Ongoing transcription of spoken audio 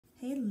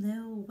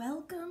Hello,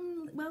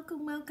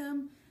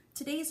 welcome.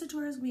 Today's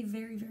tutorial is going to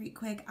be very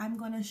quick. I'm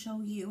going to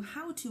show you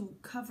how to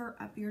cover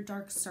up your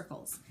dark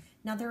circles.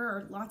 Now there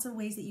are lots of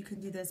ways that you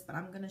can do this, but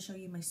I'm going to show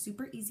you my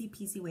super easy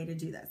peasy way to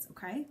do this,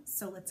 okay?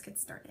 So let's get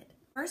started.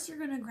 First, you're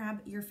going to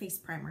grab your face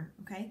primer,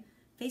 okay?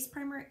 Face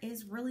primer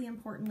is really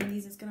important,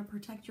 ladies. It's going to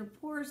protect your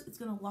pores, it's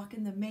going to lock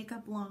in the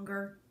makeup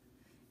longer,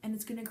 and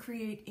it's going to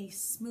create a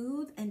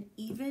smooth and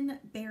even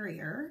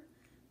barrier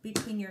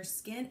between your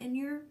skin and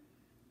your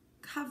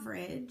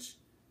coverage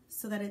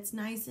so that it's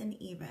nice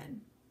and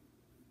even.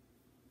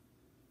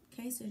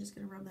 Okay, so you're just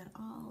going to rub that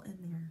all in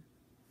there.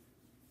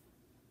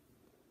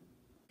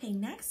 Okay,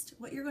 next,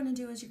 what you're going to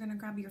do is you're going to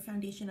grab your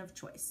foundation of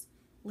choice.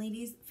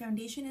 Ladies,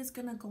 foundation is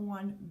going to go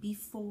on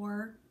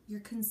before your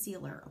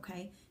concealer,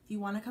 okay? If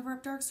you want to cover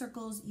up dark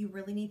circles, you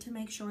really need to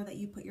make sure that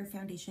you put your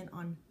foundation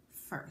on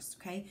first,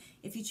 okay?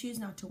 If you choose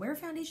not to wear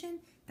foundation,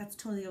 that's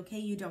totally okay.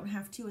 You don't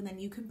have to, and then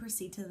you can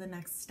proceed to the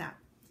next step,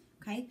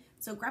 okay?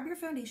 So grab your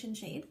foundation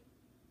shade.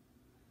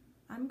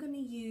 I'm going to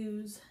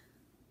use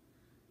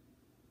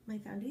my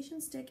foundation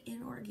stick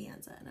in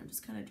Organza, and I'm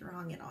just kind of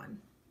drawing it on.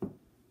 Then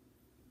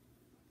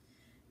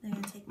I'm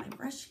going to take my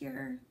brush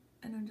here,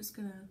 and I'm just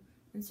going to,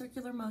 in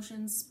circular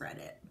motions, spread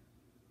it.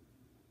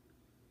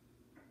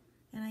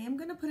 And I am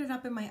going to put it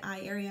up in my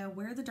eye area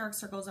where the dark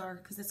circles are,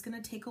 because it's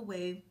going to take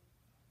away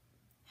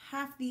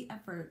half the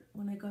effort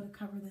when I go to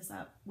cover this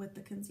up with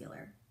the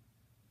concealer.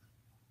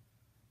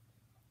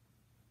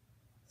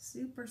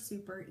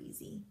 Super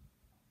easy.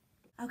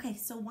 Okay,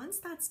 so once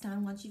that's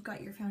done, once you've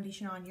got your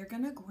foundation on, you're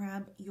gonna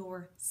grab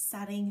your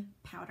setting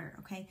powder,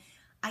 okay?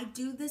 I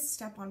do this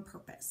step on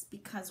purpose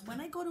because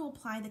when I go to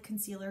apply the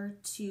concealer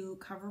to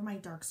cover my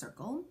dark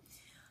circle,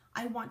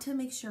 I want to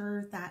make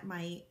sure that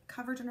my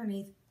coverage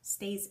underneath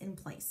stays in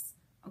place,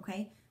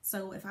 okay?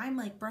 So if I'm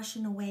like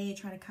brushing away,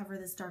 trying to cover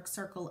this dark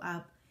circle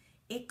up,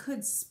 it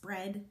could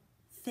spread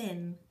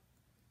thin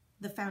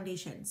the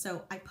foundation.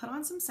 So I put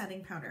on some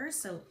setting powder,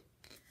 so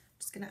I'm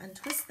just gonna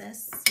untwist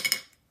this.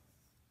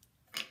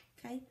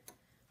 Okay,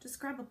 just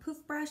grab a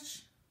poof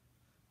brush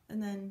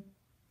and then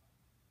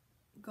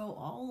go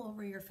all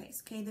over your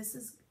face. Okay, this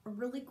is a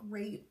really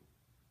great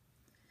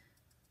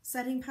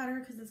setting powder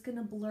because it's going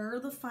to blur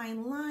the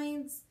fine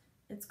lines,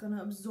 it's going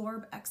to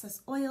absorb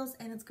excess oils,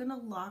 and it's going to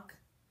lock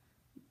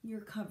your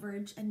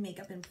coverage and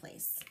makeup in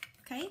place.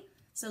 Okay,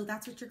 so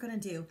that's what you're going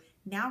to do.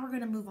 Now we're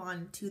going to move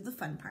on to the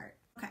fun part.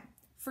 Okay,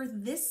 for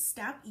this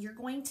step, you're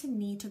going to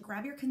need to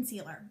grab your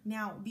concealer.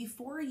 Now,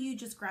 before you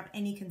just grab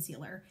any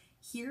concealer,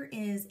 here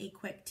is a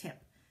quick tip.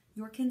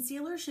 Your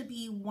concealer should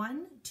be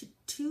 1 to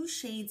 2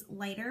 shades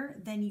lighter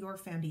than your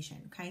foundation,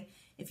 okay?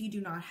 If you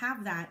do not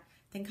have that,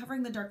 then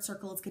covering the dark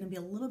circle is going to be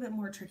a little bit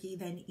more tricky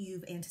than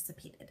you've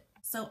anticipated.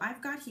 So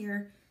I've got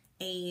here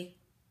a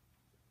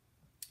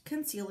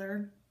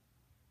concealer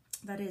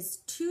that is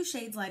 2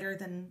 shades lighter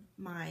than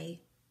my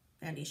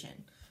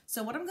foundation.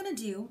 So what I'm going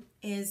to do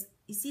is,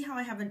 you see how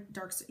I have a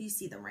dark, you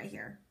see them right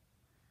here.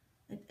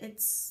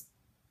 It's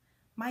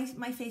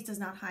my face does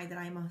not hide that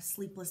I'm a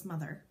sleepless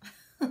mother.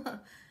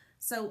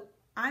 So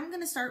I'm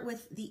going to start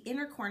with the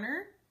inner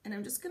corner, and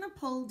I'm just going to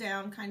pull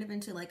down kind of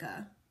into like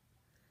a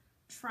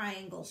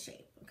triangle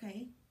shape,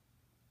 okay?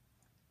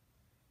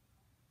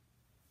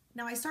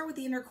 Now I start with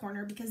the inner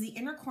corner because the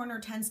inner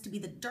corner tends to be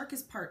the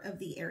darkest part of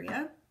the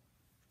area,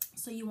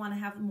 so you want to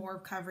have more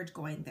coverage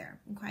going there,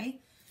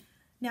 okay?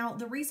 Now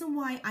the reason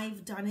why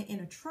I've done it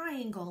in a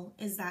triangle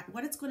is that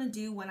what it's going to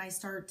do when I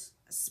start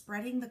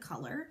spreading the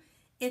color,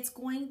 it's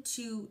going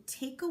to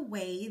take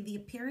away the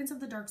appearance of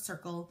the dark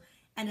circle,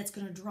 and it's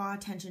going to draw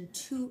attention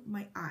to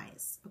my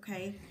eyes,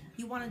 okay?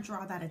 You want to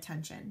draw that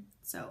attention.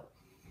 So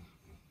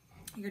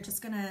you're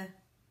just going to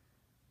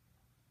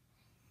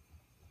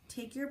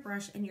take your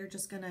brush and you're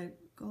just going to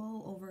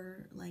go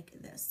over like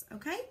this,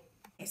 okay?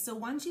 Okay, so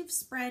once you've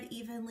spread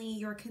evenly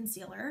your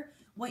concealer,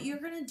 what you're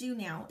going to do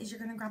now is you're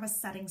going to grab a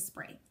setting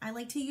spray. I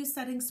like to use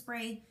setting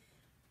spray.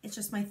 It's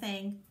just my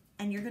thing.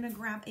 And you're going to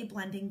grab a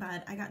blending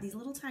bud. I got these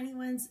little tiny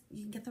ones.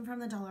 You can get them from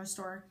the dollar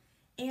store.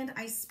 And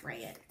I spray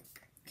it,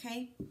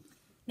 okay?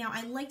 Now,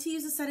 I like to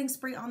use a setting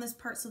spray on this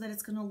part so that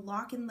it's going to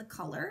lock in the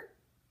color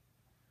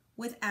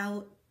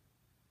without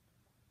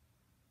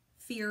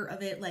fear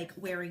of it like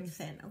wearing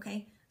thin,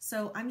 okay?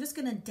 So I'm just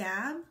going to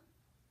dab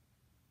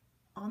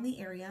on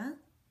the area.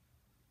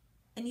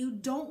 And you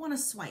don't want to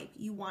swipe.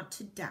 You want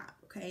to dab,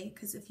 okay?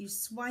 Because if you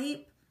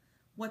swipe,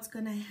 what's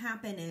going to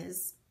happen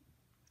is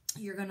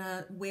you're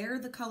gonna wear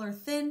the color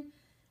thin,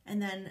 and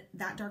then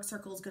that dark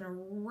circle is gonna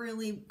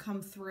really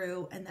come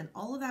through, and then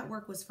all of that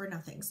work was for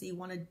nothing. So you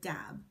wanna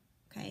dab,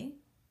 okay?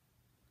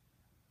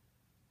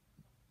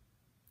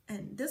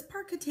 And this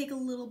part could take a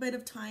little bit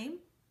of time,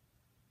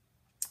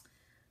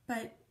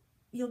 but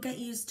you'll get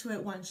used to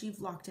it once you've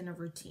locked in a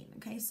routine,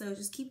 okay? So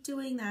just keep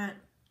doing that.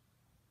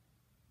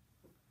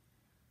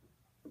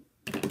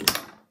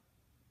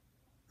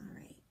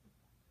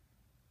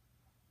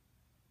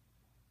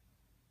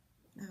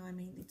 Now I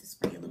may need to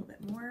spray a little bit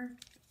more.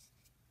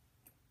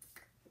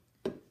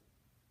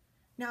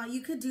 Now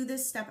you could do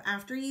this step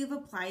after you've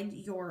applied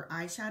your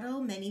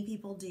eyeshadow. Many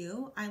people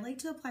do. I like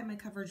to apply my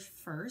coverage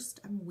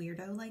first. I'm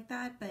weirdo like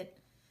that, but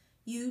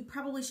you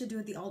probably should do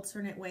it the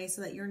alternate way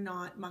so that you're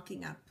not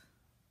mucking up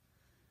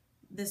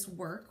this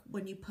work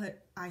when you put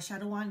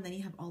eyeshadow on and then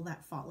you have all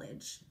that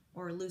foliage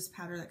or loose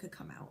powder that could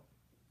come out.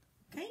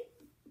 Okay?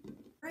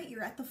 All right,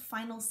 you're at the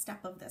final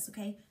step of this,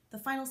 okay? The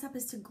final step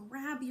is to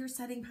grab your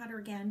setting powder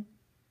again,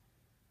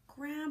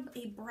 grab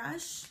a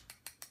brush,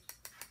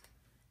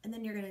 and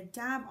then you're gonna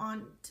dab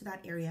on to that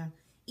area.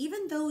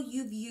 Even though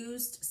you've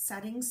used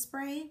setting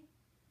spray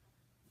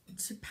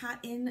to pat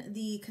in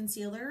the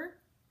concealer,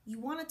 you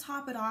wanna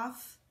top it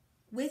off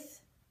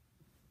with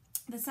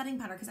the setting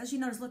powder, because as you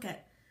notice,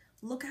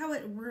 look how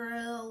it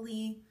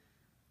really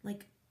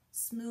like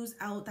smooths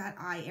out that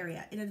eye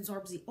area. It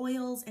absorbs the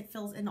oils, it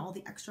fills in all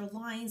the extra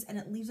lines, and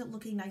it leaves it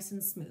looking nice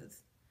and smooth.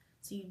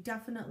 So you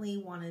definitely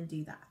wanna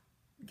do that,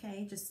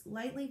 okay? Just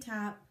lightly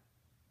tap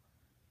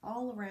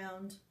all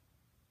around.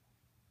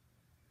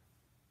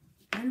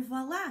 And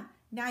voila,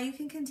 now you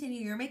can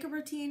continue your makeup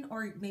routine,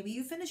 or maybe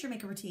you finish your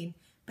makeup routine,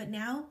 but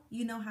now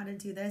you know how to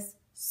do this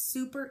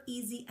super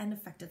easy and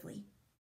effectively.